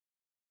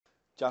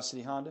Johnson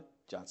City Honda,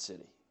 Johnson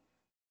City.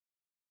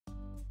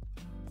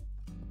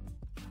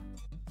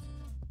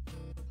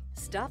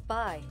 Stop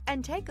by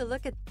and take a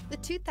look at the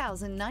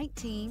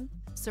 2019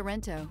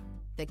 Sorento.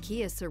 The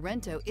Kia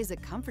Sorento is a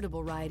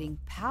comfortable riding,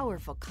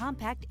 powerful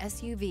compact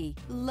SUV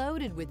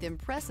loaded with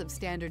impressive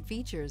standard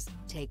features.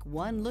 Take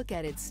one look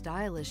at its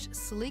stylish,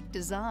 sleek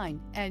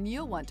design and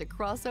you'll want to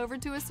cross over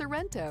to a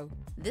Sorento.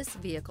 This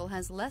vehicle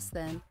has less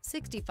than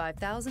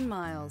 65,000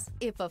 miles.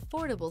 If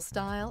affordable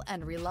style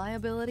and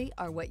reliability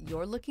are what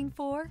you're looking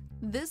for,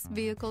 this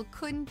vehicle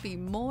couldn't be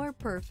more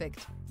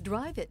perfect.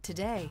 Drive it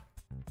today.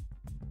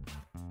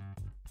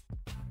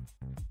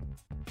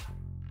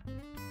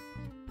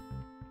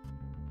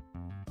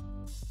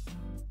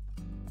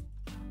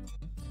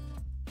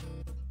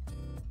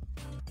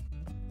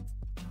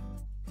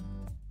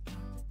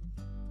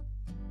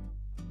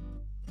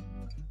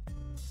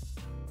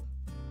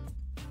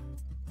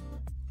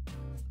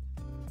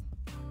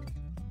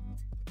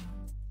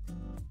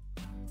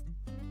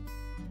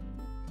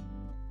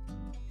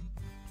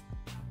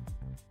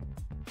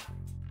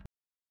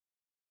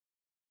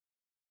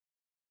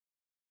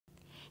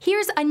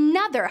 Here's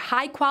another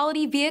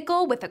high-quality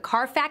vehicle with a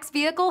Carfax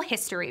Vehicle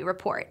History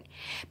Report.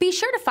 Be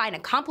sure to find a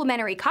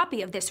complimentary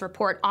copy of this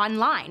report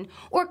online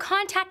or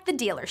contact the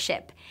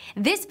dealership.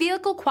 This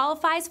vehicle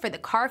qualifies for the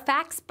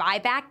Carfax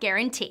Buyback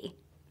Guarantee.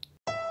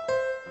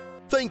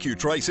 Thank you,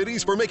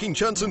 Tri-Cities, for making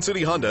Johnson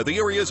City Honda the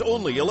area's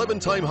only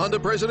 11-time Honda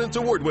President's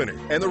Award winner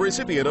and the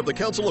recipient of the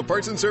Council of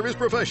Parts and Service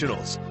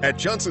Professionals. At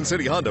Johnson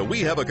City Honda, we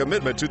have a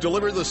commitment to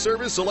deliver the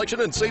service, selection,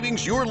 and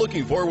savings you're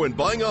looking for when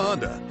buying a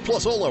Honda.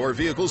 Plus, all our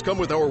vehicles come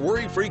with our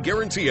worry-free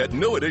guarantee at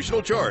no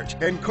additional charge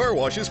and car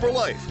washes for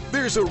life.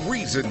 There's a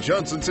reason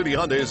Johnson City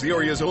Honda is the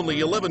area's only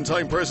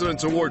 11-time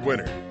President's Award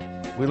winner.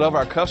 We love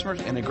our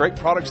customers and the great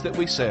products that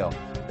we sell.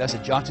 That's the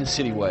Johnson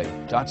City way.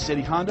 Johnson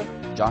City Honda,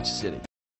 Johnson City.